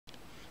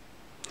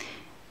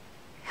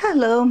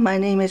Hello, my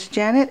name is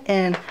Janet,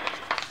 and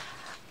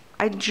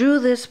I drew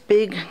this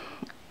big,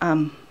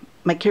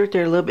 my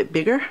character a little bit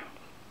bigger.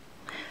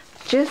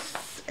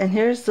 And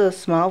here's the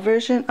small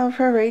version of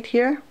her right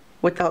here,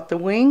 without the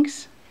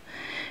wings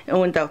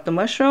and without the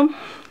mushroom.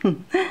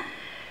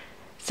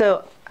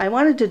 So I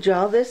wanted to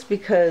draw this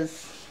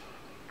because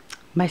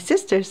my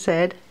sister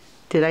said,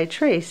 did I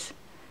trace?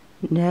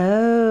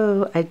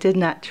 No, I did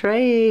not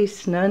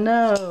trace.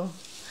 No.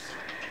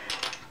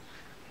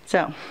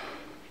 So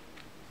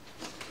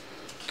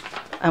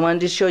I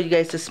wanted to show you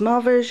guys the small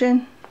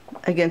version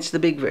against the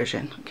big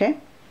version, okay?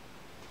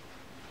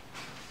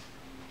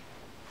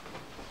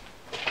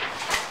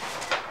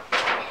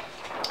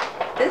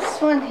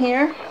 This one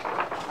here,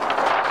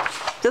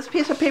 this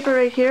piece of paper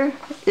right here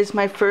is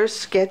my first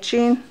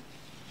sketching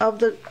of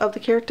the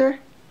character.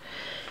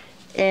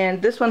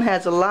 And this one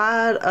has a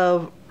lot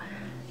of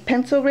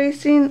pencil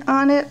racing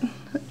on it.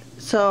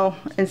 So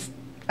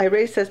I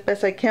erase as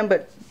best I can,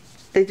 but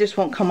they just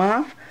won't come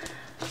off.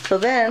 So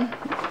then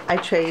I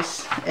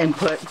trace and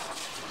put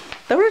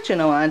the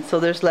original on,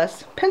 so there's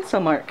less pencil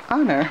mark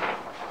on her.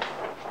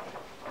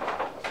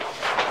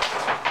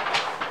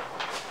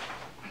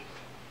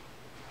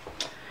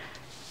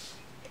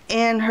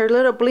 And her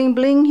little bling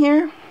bling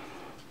here,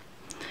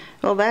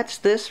 well, that's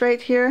this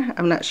right here.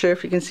 I'm not sure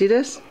if you can see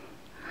this.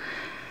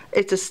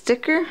 It's a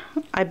sticker.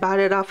 I bought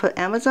it off of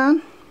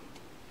Amazon,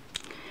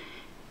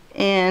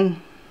 and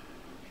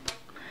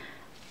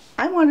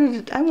I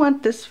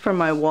want this for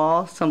my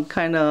wall, some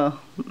kind of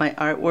my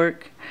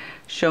artwork,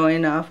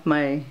 showing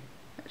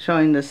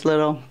this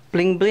little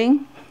bling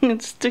bling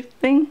stick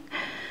thing.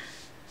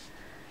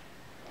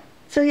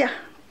 So yeah,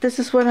 this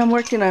is what I'm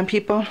working on,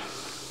 people,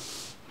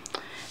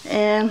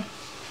 and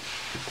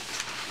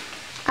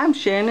I'm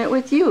sharing it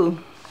with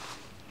you,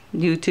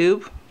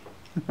 YouTube.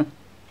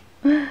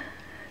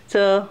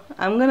 So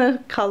I'm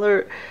gonna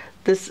color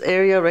this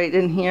area right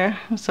in here,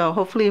 so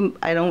hopefully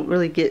I don't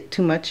really get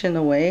too much in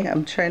the way.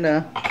 I'm trying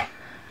to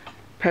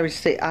probably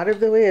stay out of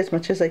the way as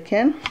much as I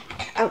can.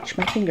 Ouch,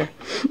 my finger.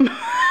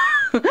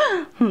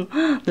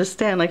 The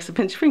stand likes to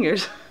pinch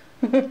fingers.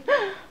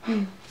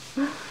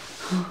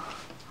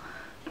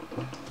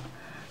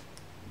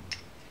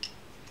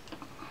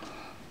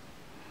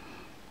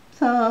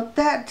 So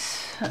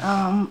that's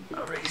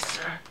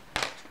eraser.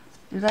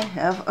 Did I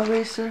have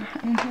eraser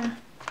in here?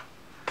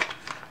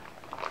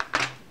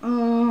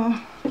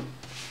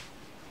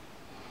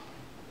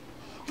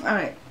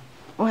 Alright,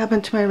 what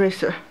happened to my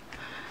eraser?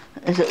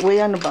 Is it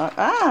way on the bottom?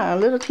 Ah, a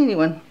little teeny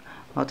one.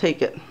 I'll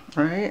take it.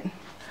 Alright.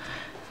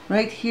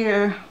 Right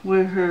here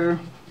where her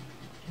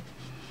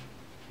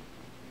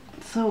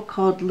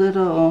so-called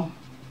little,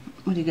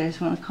 what do you guys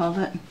want to call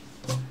it?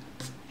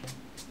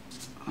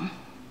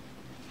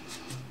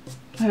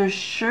 Her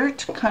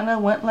shirt kind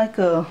of went like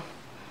a,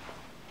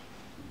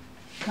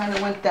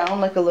 down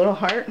like a little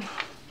heart.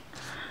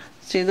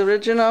 See the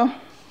original?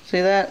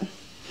 See that?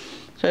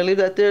 So I leave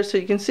that there so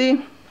you can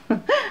see.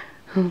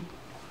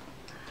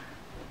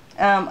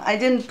 I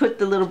didn't put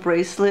the little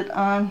bracelet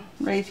on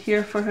right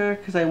here for her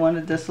because I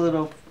wanted this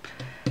little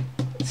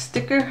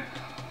sticker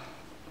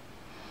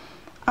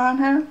on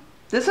her.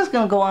 This is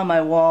going to go on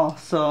my wall,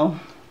 so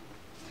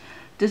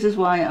this is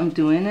why I'm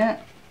doing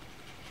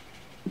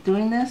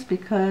this,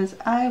 because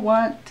I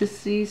want to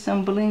see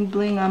some bling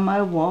bling on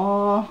my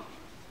wall.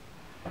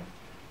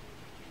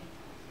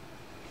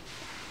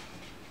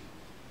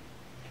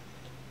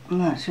 I'm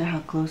not sure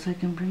how close I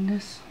can bring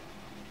this.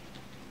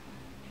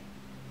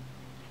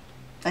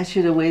 I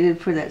should have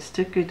waited for that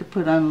sticker to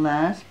put on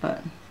last,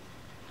 but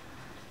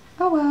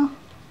oh well.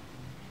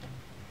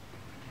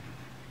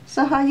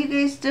 So how you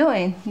guys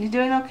doing? You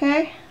doing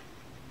okay?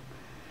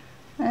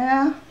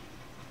 Yeah?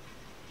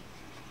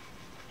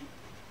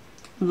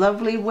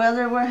 Lovely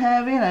weather we're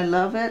having. I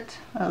love it.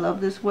 I love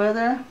this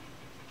weather.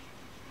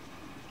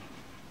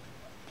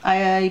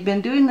 I've been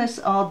doing this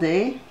all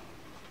day.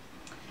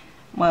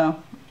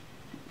 Well,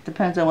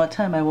 depends on what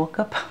time I woke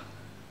up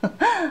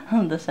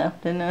this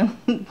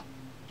afternoon.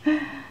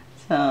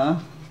 So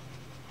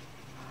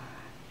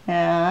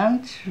yeah,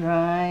 I'm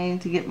trying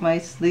to get my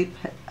sleep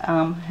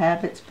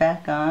habits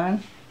back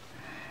on.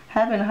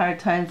 Having a hard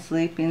time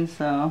sleeping,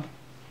 so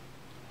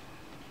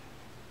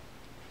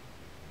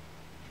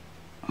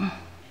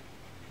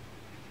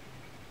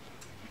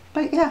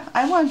but yeah,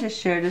 I wanted to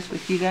share this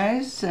with you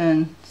guys,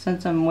 and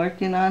since I'm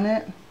working on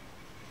it,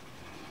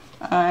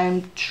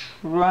 I'm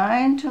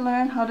trying to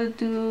learn how to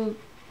do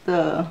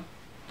the,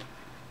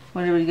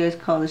 whatever you guys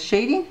call the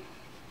shading.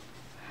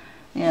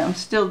 Yeah, I'm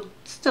still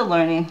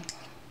learning.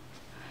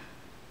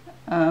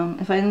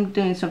 If I'm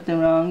doing something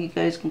wrong, you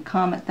guys can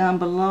comment down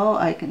below.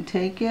 I can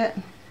take it.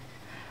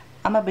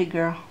 I'm a big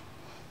girl.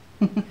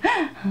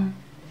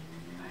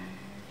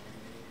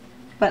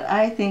 But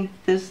I think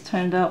this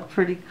turned out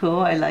pretty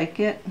cool. I like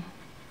it.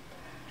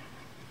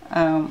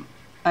 I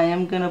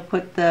am going to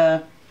put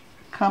the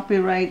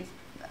copyright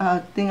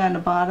thing on the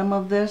bottom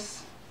of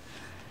this.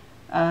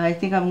 I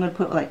think I'm going to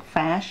put like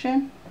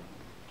fashion.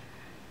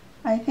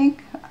 I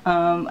think.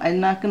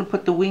 I'm not going to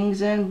put the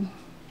wings in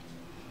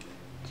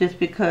just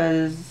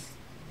because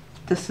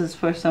this is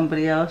for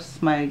somebody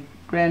else. My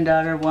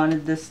granddaughter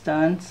wanted this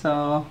done,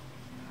 so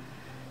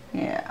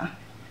yeah.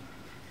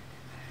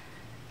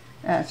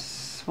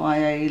 That's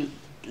why I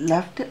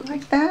left it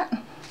like that.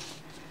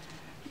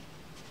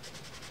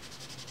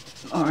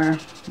 Or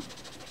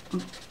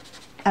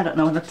I don't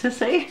know what to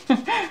say.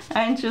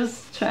 I'm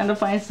just trying to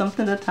find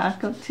something to talk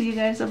to you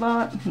guys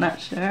about.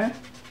 Not sure.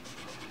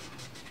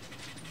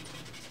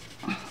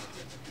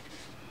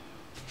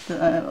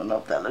 I don't know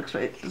if that looks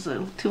right. It's a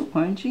little too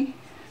orangey.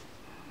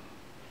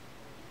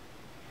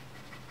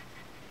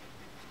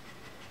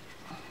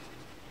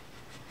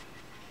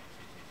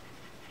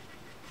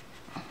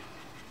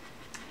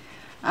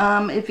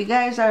 If you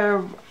guys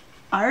are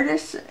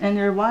artists and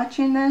you're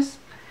watching this,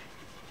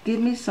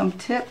 give me some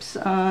tips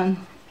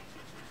on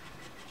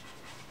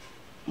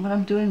what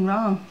I'm doing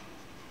wrong.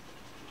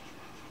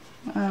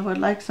 I would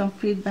like some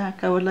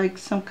feedback. I would like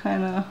some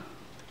kind of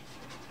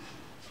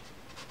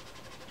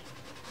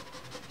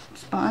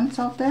response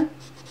out there.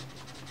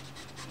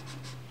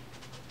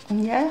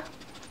 And yeah,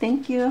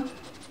 thank you.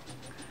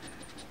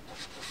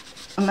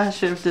 I'm not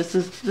sure if this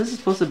is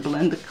supposed to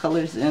blend the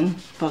colors in.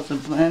 Supposed to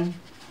blend.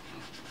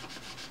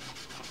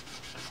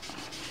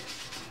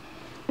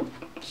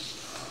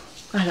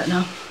 I don't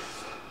know.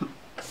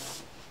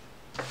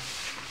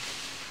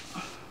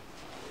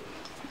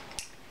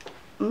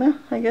 No,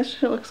 I guess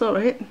she looks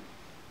alright.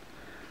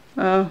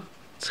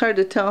 It's hard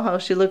to tell how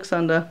she looks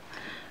on the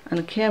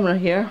camera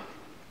here.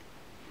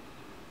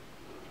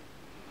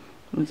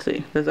 Let's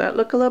see. Does that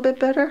look a little bit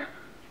better?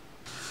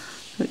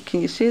 Can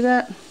you see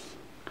that?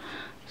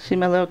 See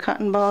my little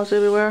cotton balls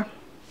everywhere?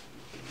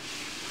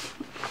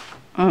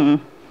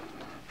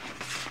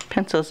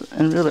 Pencils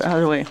and the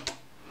other way.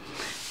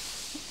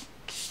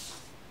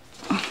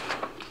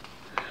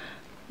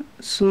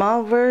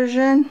 Small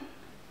version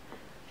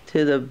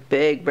to the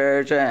big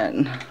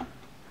version.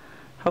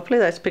 Hopefully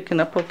that's picking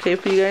up okay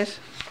for you guys.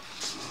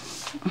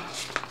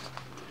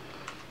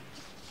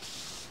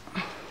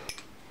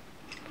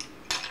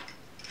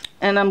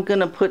 And I'm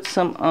gonna put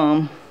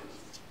some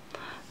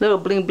little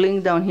bling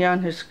bling down here on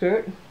her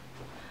skirt.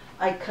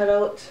 I cut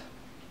out,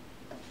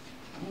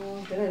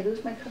 did I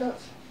lose my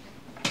cutouts?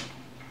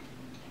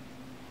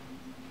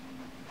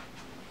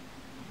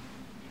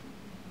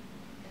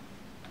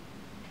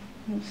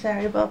 I'm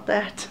sorry about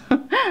that.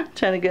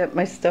 Trying to get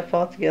my stuff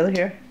all together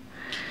here.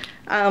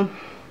 I'm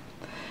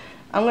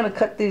gonna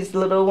cut these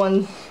little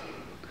ones,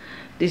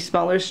 these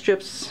smaller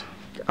strips.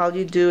 All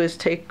you do is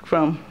take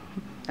from,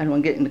 I don't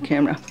want to get in the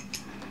camera.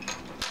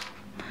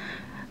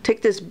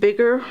 Take this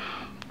big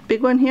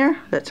one here.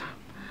 That's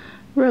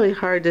really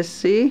hard to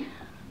see.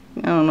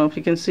 I don't know if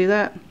you can see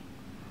that.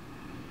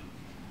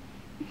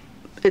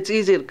 It's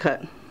easy to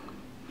cut.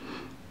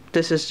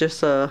 This is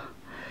just a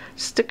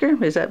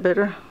sticker. Is that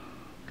better?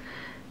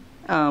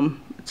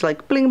 It's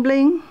like bling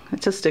bling.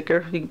 It's a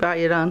sticker. You can buy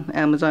it on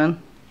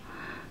Amazon.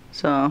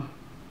 So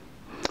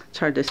it's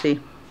hard to see.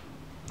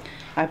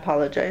 I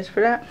apologize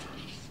for that.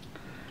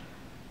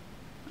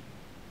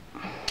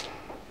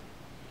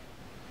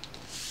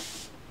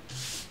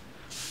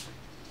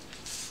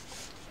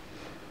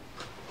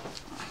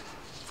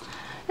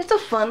 It's a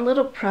fun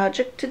little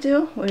project to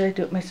do. What did I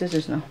do with my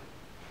scissors now?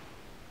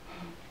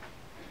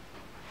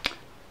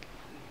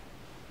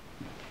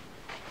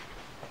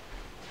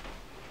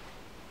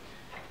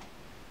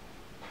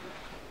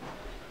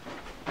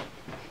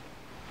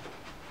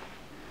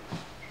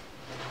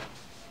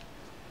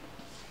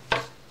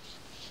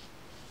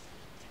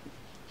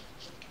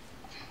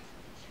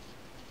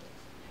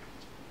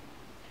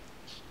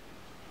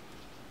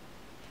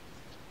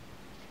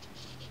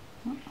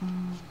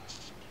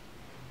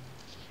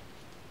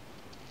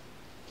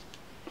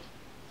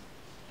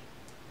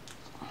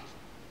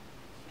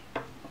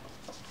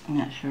 I'm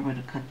not sure where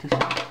to cut this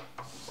out.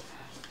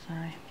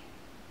 Sorry.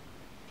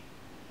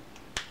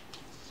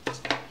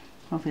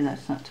 Hopefully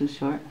that's not too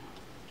short.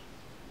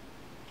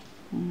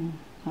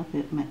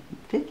 Hopefully it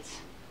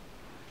fits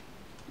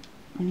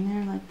in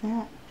there like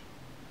that.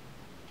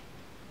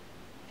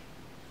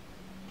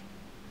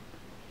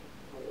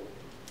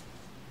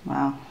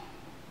 Wow.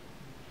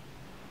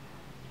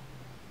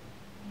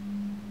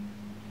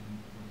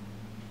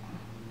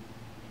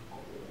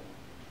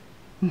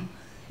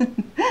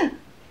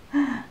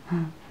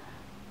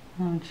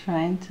 I'm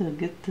trying to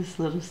get this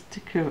little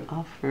sticker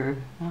off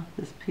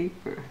this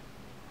paper.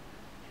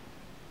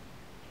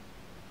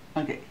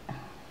 Okay.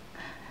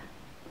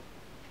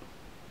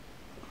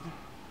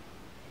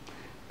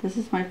 This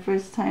is my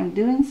first time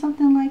doing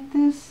something like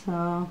this,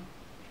 so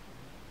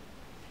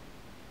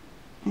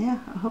yeah,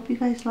 I hope you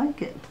guys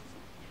like it.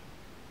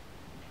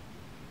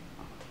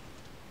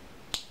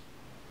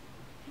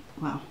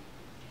 Wow.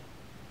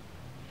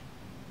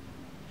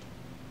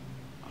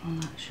 I'm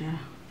not sure.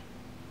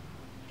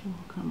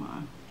 Oh, come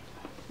on.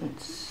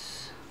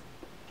 It's,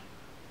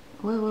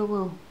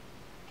 whoa.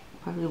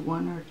 Probably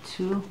one or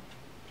two.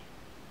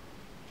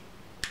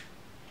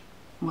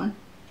 One.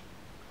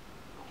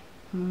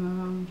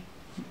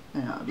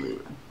 Yeah, I'll leave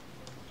it.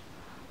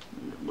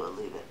 We'll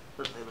leave it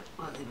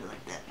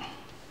like that.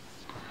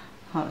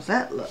 How does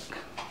that look?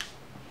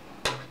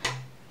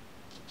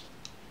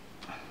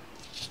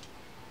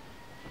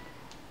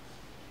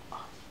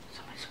 Oh,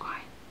 somebody's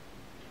crying.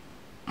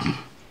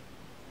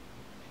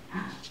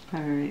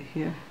 Probably right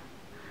here.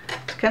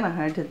 It's kind of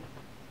hard to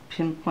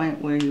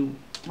pinpoint where to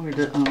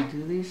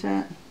do these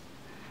at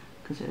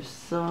because they're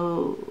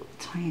so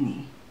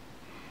tiny.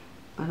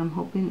 But I'm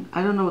hoping,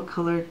 I don't know what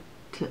color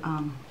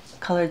to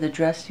color the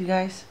dress, you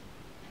guys.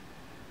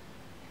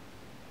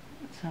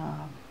 So,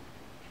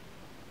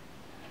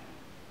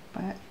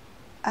 but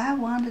I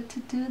wanted to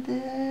do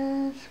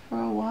this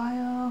for a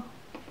while.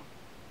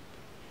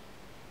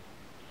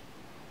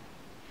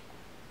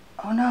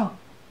 Oh no!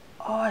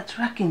 Oh, it's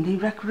wrecking. They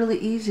wreck really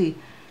easy.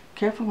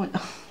 Careful when.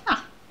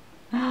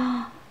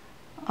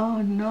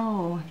 Oh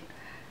no!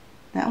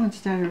 That one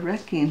started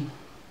wrecking.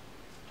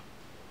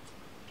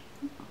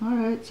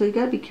 Alright, so you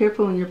gotta be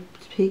careful when you're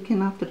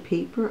taking off the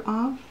paper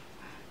off.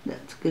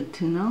 That's good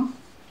to know.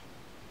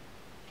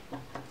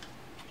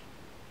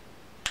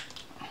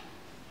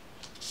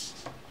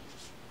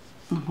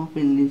 I'm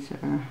hoping these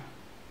are,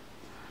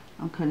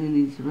 I'm cutting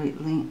these the right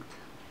length.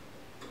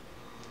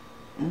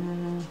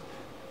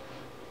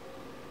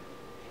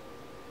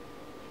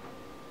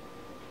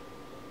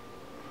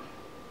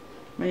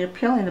 When you're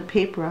peeling the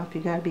paper off,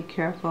 you gotta be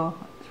careful.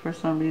 For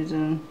some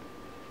reason,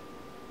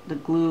 the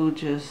glue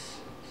just,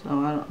 so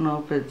I don't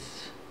know if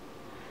it's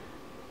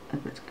a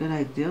good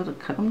idea to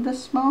cut them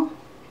this small.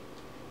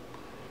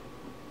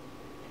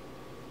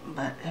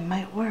 But it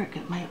might work,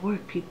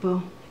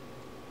 people.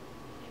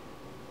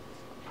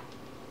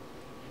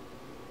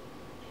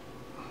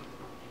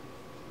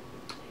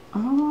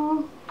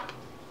 Oh,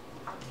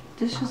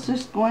 this is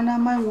just going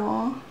on my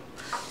wall.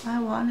 I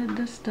wanted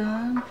this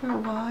done for a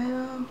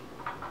while.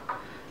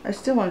 I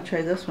still want to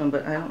try this one,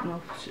 but I don't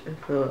know if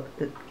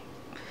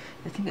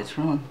I think it's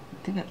wrong. I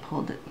think I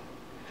pulled it.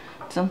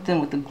 Something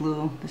with the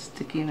glue, the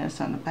stickiness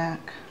on the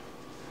back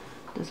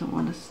doesn't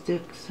want to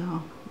stick,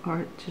 so, or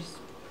it just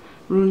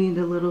ruining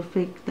the little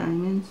fake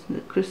diamonds,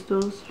 the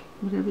crystals,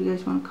 whatever you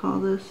guys want to call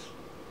this.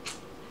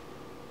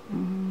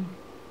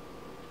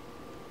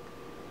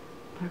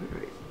 Probably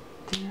right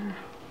there.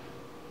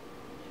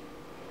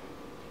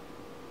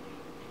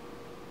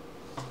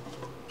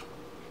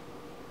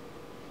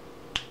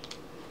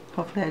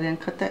 Hopefully I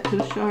didn't cut that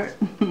too short.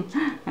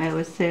 I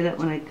always say that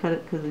when I cut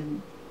it because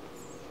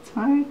it's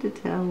hard to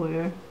tell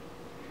where.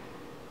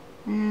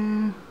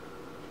 Yeah.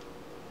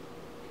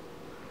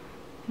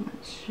 I'm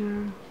not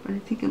sure, but I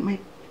think it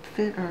might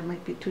fit or it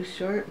might be too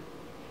short.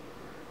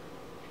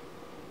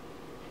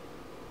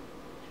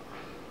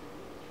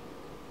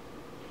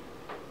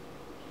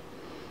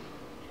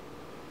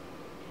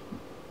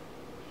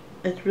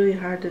 It's really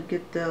hard to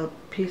get the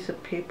piece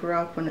of paper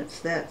off when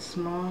it's that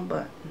small,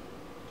 but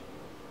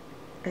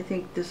I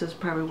think this is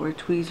probably where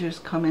tweezers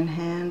come in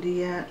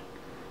handy at.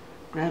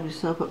 Grab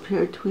yourself a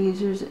pair of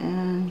tweezers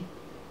and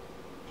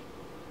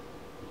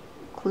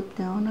clip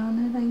down on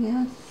it, I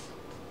guess.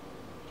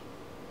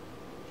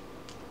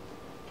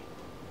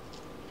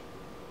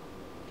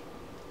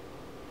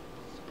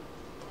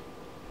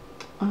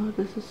 Oh,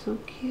 this is so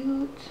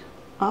cute.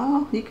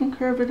 Oh, you can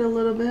curve it a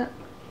little bit.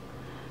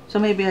 So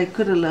maybe I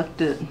could have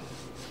left it,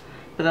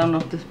 but I don't know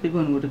if this big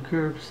one would have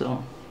curved,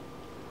 so.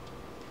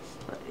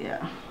 But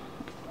yeah,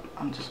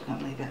 I'm just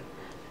gonna leave it.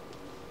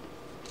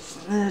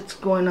 It's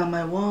going on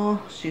my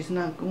wall. She's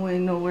not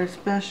going nowhere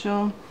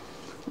special.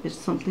 It's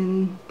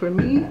something for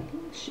me.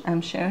 I'm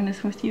sharing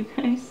this with you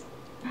guys.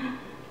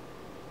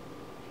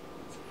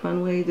 It's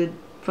a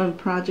fun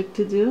project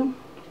to do.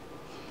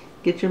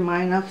 Get your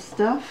mind off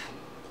stuff,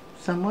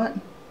 somewhat.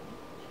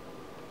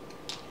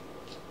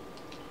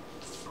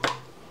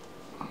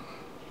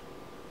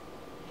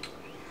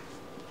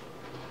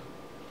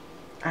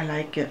 I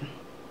like it.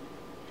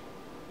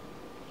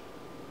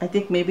 I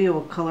think maybe it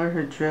will color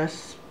her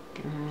dress.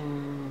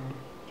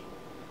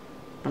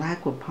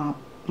 Black will pop,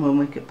 will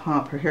make it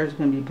pop. Her hair is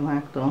going to be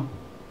black though,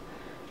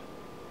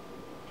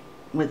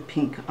 with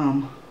pink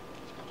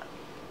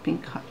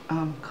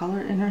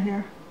color in her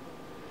hair,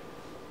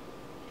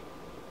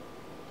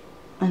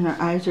 and her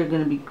eyes are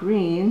going to be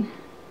green.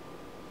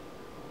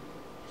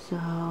 So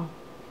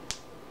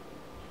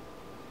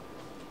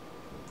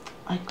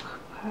I could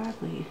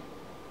probably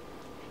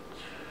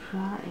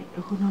try.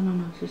 Oh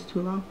no, it's just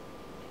too long.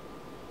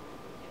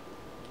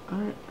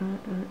 Alright,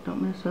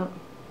 don't mess up.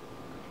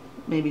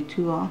 Maybe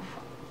two off.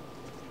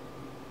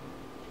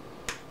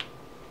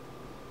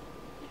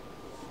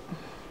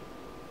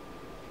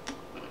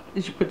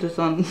 You should put this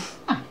on.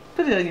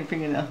 Put it on your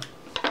fingernail.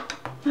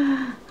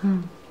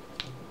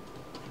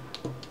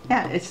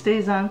 Yeah, it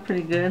stays on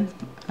pretty good.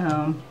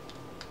 I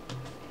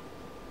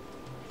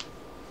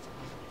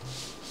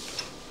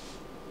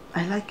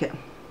like it.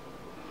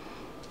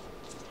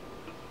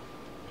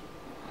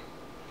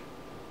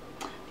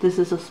 This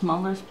is a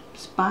smaller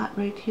spot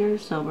right here,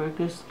 so we're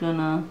just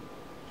gonna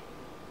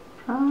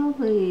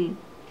probably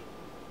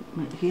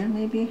right here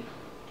maybe.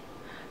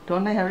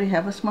 Don't I already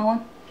have a small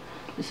one?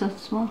 Is that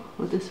small?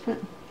 Would this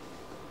fit?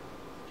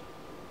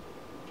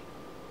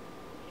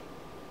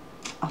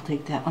 I'll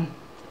take that one.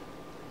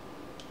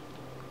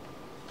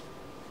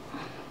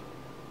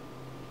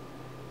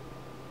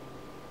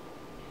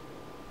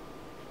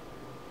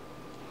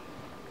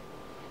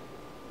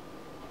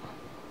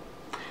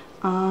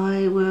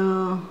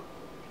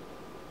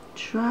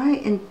 try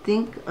and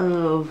think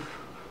of,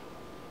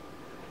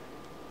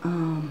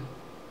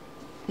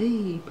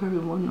 hey, probably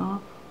one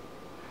off.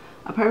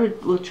 I probably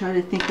will try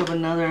to think of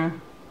another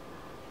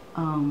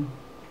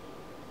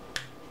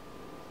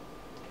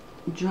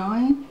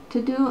drawing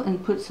to do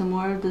and put some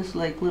more of this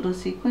like little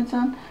sequence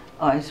on.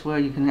 Oh, I swear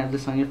you can have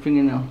this on your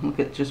fingernail. Look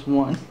at just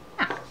one.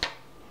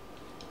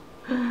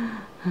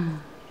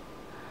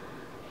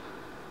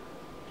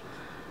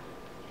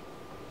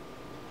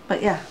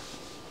 But yeah,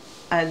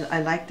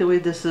 I like the way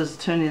this is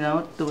turning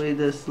out, the way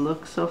this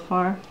looks so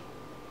far.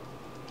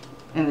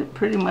 And it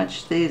pretty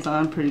much stays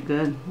on pretty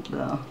good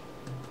though.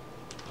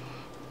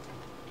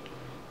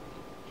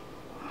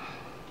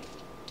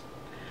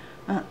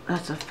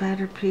 That's a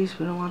fatter piece,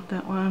 we don't want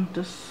that one.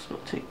 We'll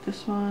take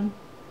this one.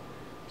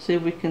 See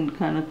if we can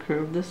kind of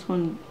curve this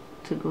one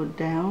to go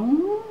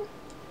down.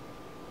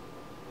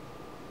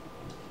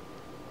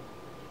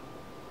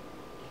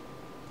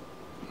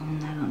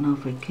 And I don't know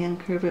if I can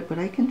curve it, but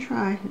I can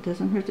try. It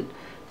doesn't hurt to,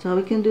 so all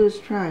we can do is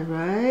try,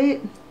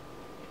 right?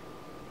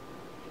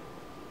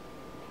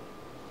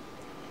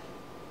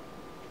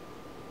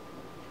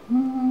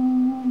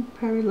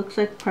 Probably looks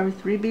like probably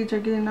 3 beads are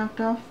getting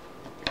knocked off.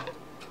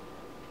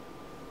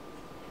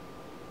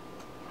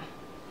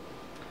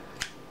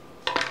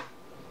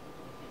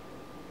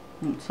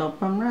 Let's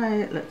hope I'm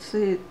right. Let's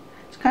see.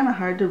 It's kind of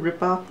hard to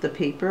rip off the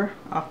paper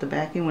off the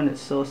backing when it's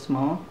so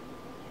small.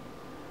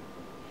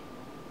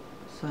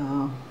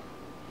 So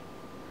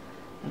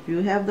if you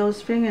have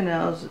those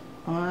fingernails,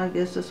 well, I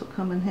guess this will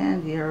come in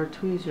handy, or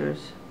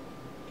tweezers.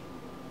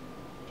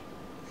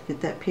 Let's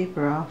get that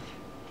paper off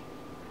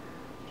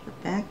the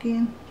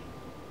backing.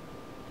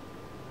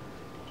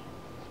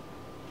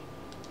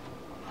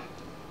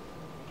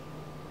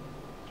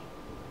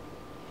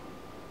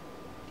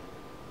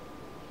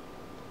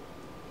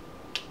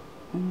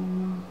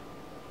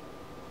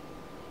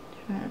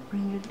 Try to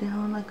bring it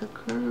down like a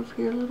curve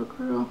here, a little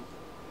curl.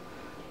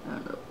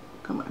 No,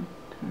 come on,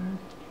 turn.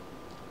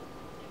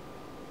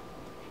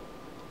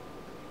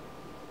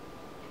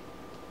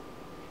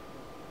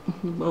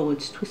 Oh,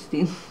 it's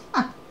twisting.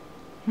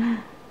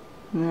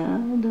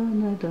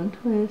 No, don't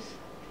twist.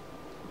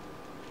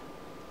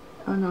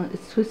 Oh no,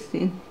 it's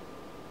twisting.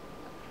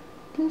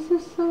 This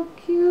is so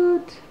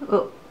cute.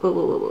 Oh,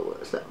 whoa,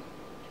 stop.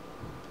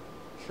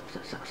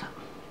 Stop.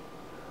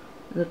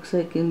 Looks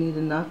like you need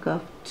to knock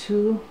off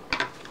 2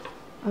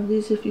 of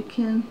these if you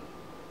can.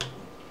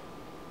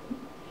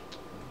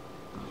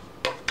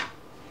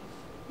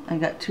 I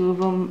got 2 of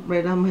them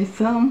right on my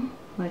thumb.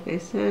 Like I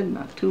said,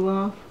 knock 2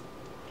 off.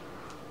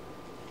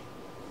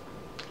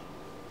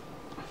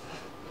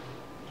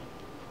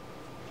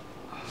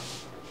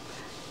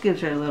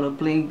 Gives her a little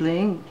bling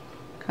bling.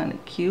 Kind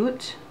of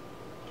cute.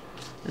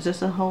 Is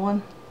this a whole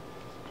one?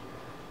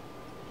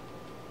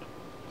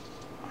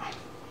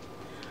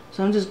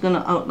 So I'm just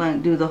gonna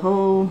outline, do the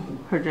whole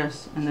her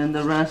dress, and then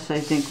the rest I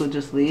think we'll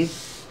just leave.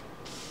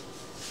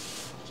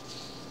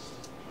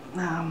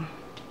 I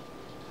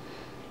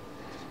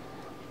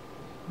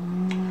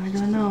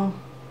don't know.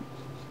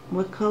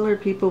 What color,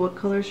 people? What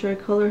color should I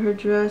color her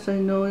dress? I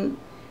know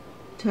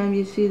time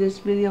you see this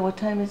video. What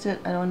time is it?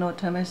 I don't know what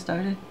time I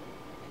started.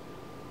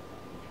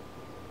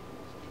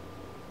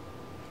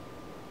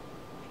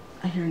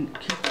 I hear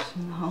kids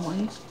in the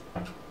hallway.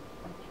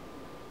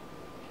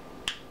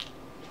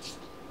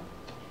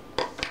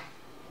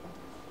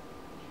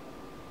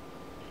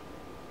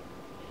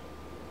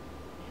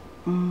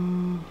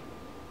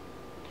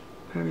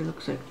 Probably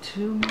looks like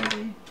 2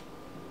 maybe.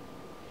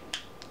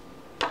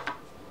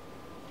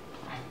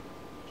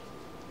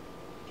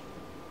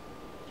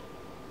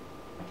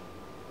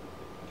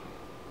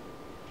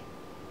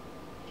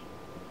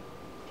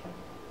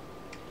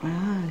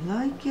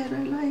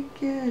 I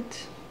like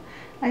it.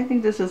 I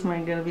think this is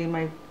gonna be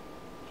my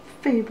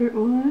favorite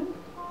one.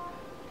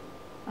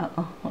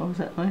 Uh-oh, what was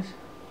that noise?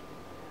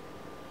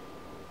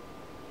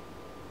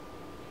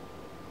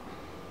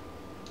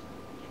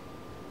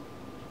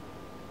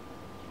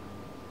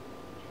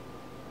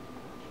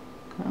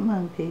 Come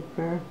on,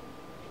 paper.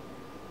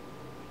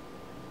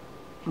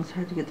 It's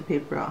hard to get the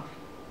paper off.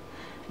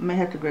 I might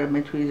have to grab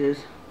my tweezers.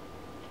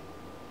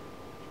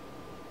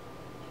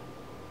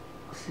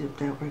 Let's see if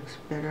that works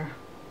better.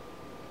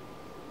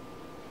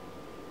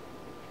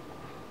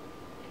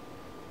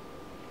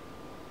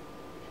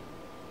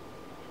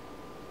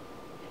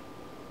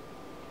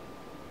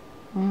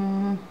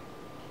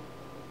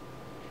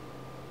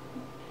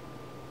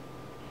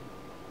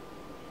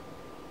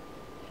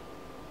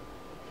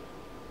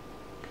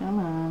 Come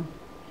on.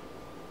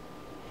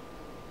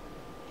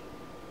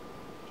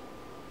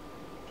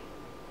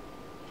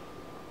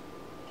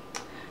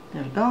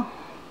 There we go.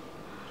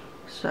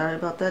 Sorry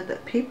about that.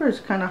 That paper is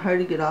kind of hard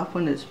to get off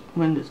when it's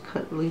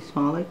cut really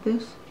small like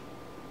this.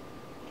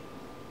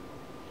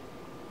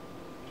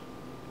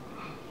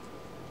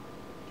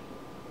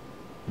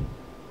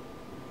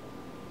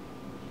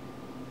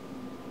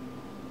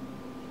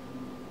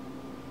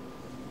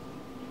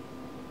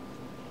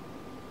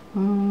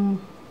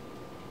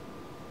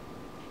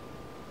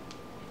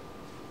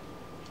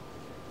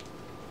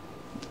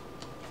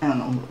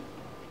 don't know.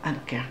 I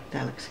don't care.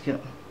 That looks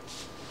cute.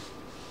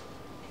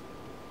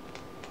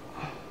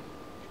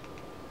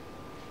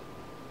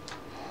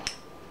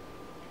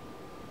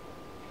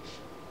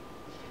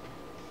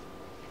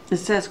 It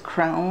says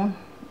Crown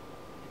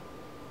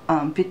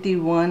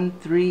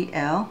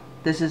 51-3L.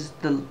 This is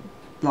the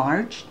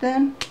large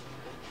then.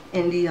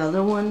 And the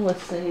other one was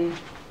say,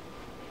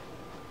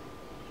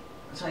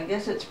 so I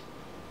guess it's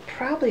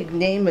probably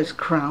name is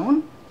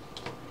Crown.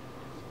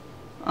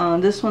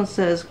 This one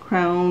says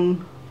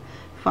Crown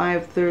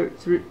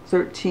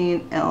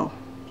 513L.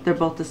 They're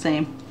both the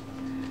same.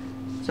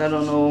 So I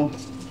don't know.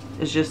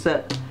 It's just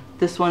that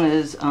this one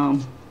is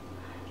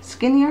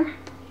skinnier.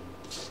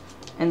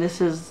 And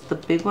this is the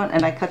big one.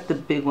 And I cut the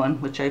big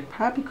one, which I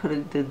probably could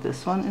have did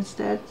this one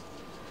instead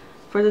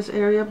for this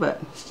area.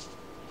 But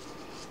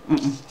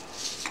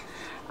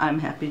I'm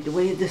happy the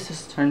way this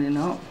is turning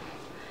out.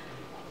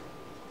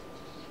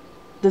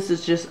 This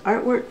is just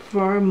artwork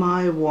for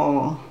my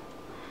wall.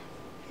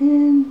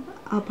 And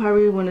I'll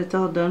probably, when it's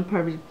all done,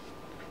 probably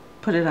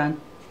put it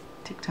on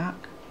TikTok,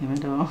 even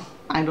though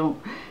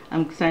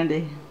I'm kind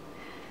of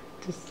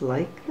just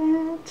like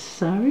that.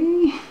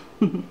 Sorry.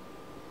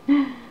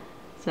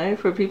 Sorry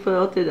for people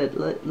out there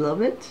that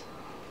love it.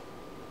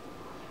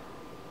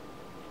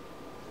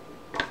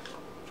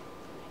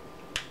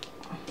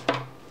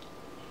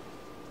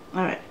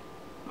 Alright.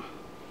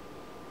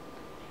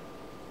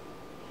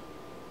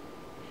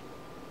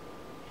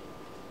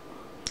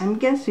 I'm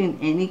guessing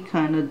any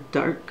kind of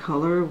dark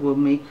color will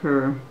make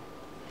the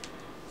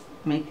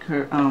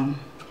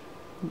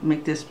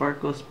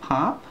sparkles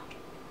pop.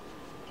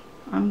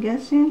 I'm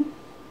guessing.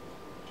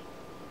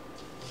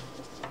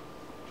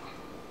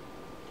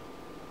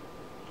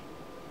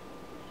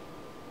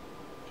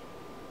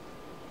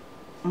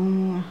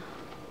 No.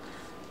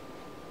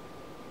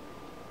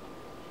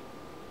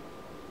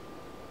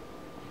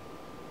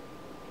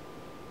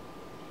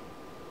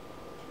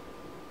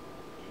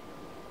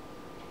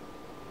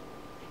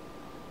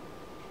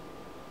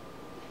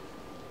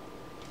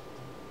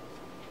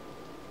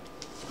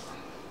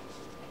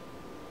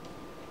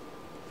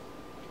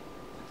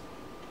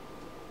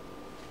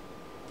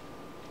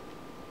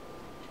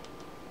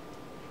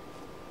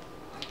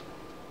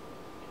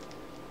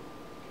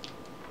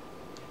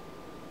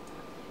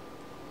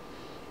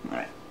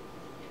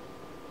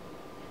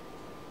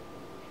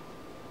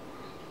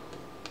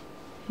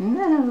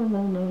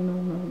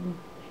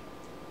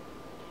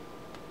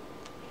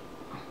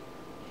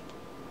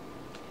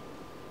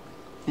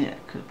 Yeah,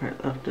 could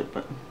have left it,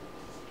 but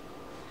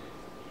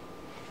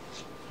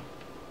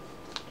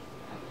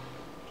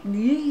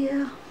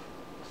yeah,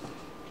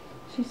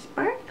 she's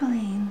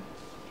sparkling.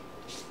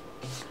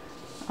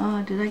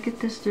 Oh, did I get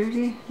this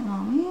dirty?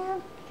 Oh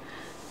man,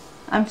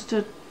 I'm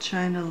still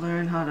trying to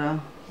learn how to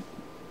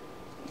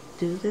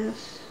do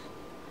this.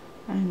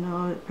 I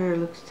know it probably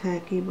looks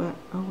tacky, but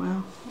oh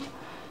well.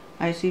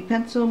 I see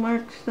pencil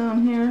marks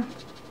down here.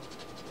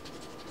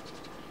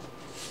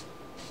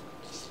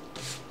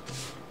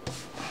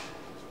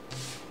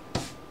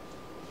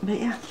 But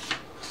yeah.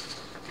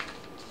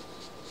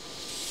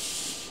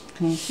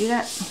 Can you see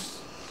that?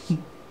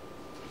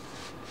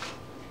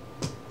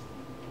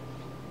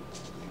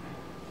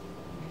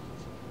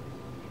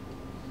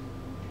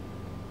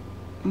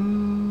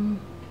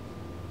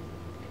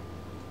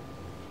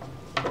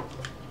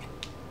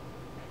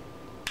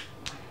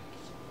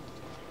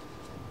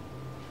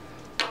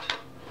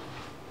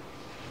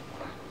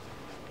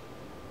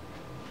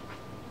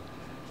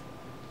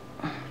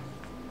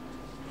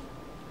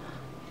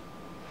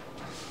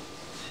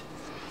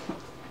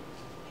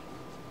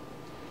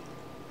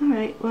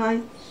 Alright, well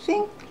I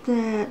think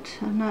that,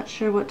 I'm not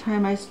sure what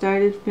time I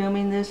started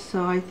filming this,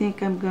 so I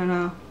think I'm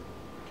gonna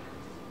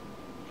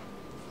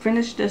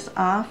finish this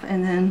off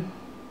and then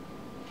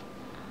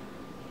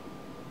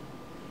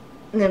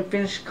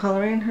finish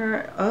coloring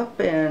her up,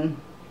 and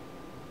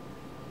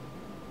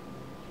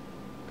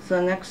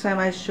so next time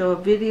I show a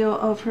video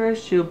of her,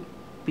 she'll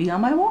be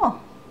on my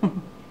wall.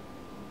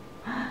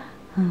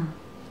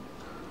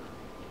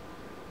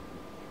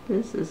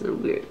 This is a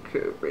weird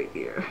curve right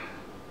here.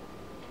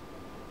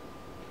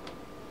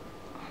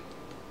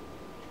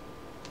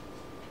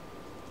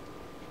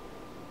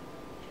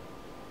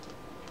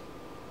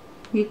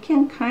 You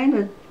can kind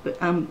of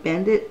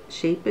bend it,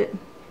 shape it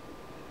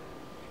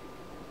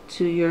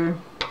to your,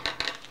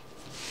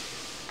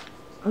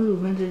 oh,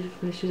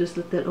 I should just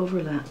let that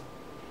overlap.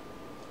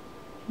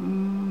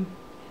 Maybe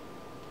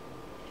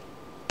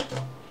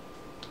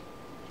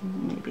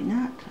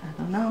not, I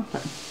don't know,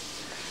 but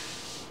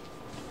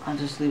I'll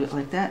just leave it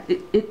like that.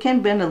 It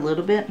can bend a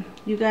little bit,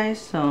 you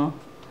guys, so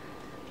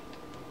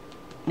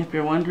if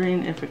you're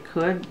wondering if it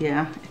could,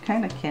 yeah, it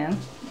kind of can. I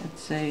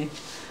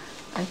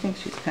think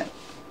she's kind of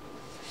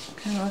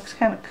looks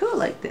kind of cool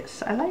like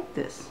this. I like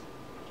this.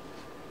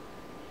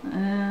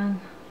 And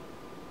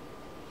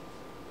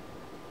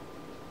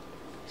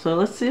so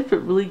let's see if it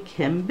really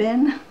can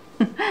bend.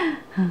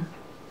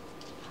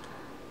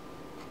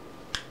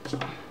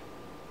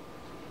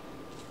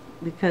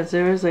 Because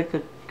there is like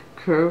a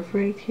curve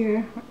right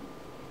here.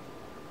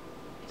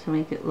 to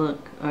make it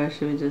look, or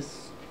should we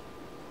just,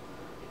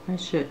 or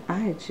should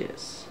I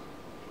just,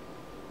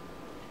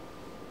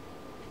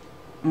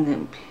 and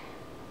then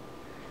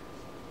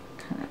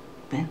kind of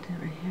bend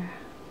it right here.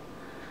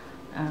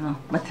 I don't know,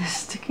 but they're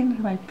sticking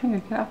to my finger.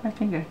 Get off my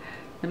finger.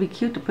 It'd be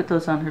cute to put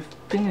those on her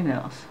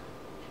fingernails.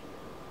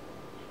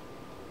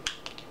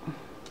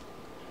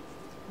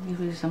 Give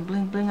you some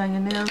bling bling on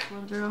your nails,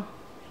 little girl.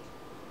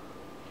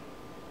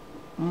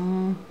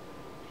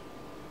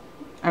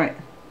 Alright,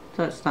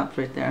 so it stops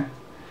right there.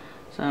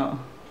 So,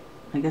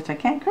 I guess I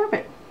can't curve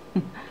it.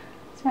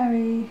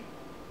 Sorry.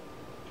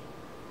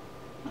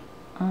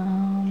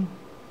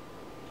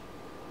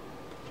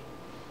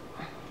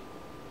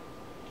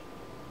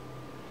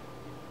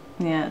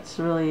 Yeah, it's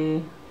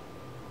really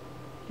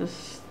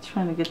just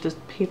trying to get this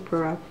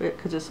paper off it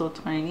because it's so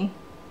tiny.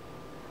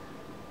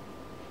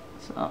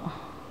 So,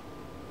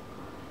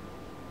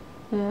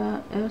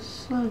 yeah, it'll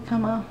slowly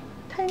come off.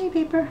 Tiny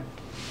paper.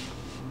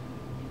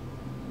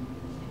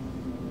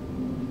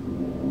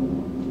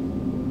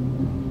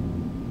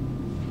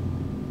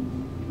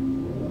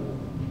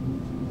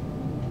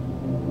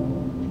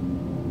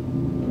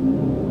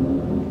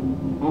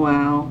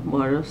 Wow,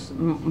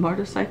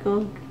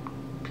 motorcycle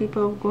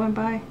people going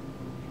by.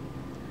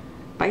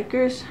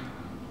 Bikers,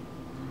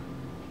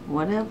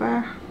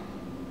 whatever.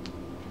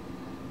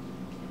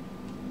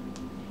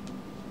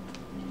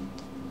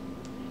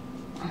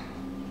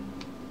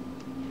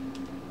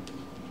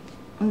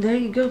 And there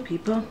you go,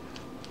 people.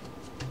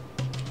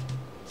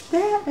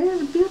 That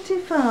is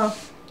beautiful.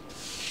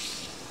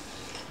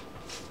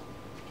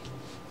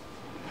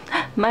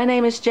 My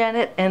name is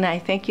Janet, and I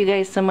thank you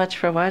guys so much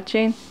for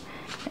watching.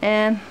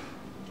 And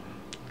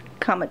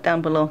comment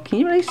down below. Can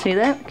you really see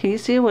that? Can you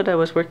see what I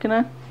was working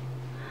on?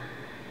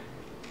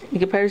 You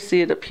can probably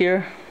see it up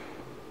here.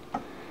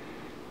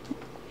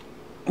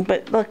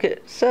 But look,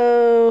 it's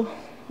so,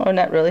 oh,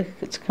 not really.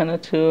 It's kind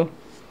of too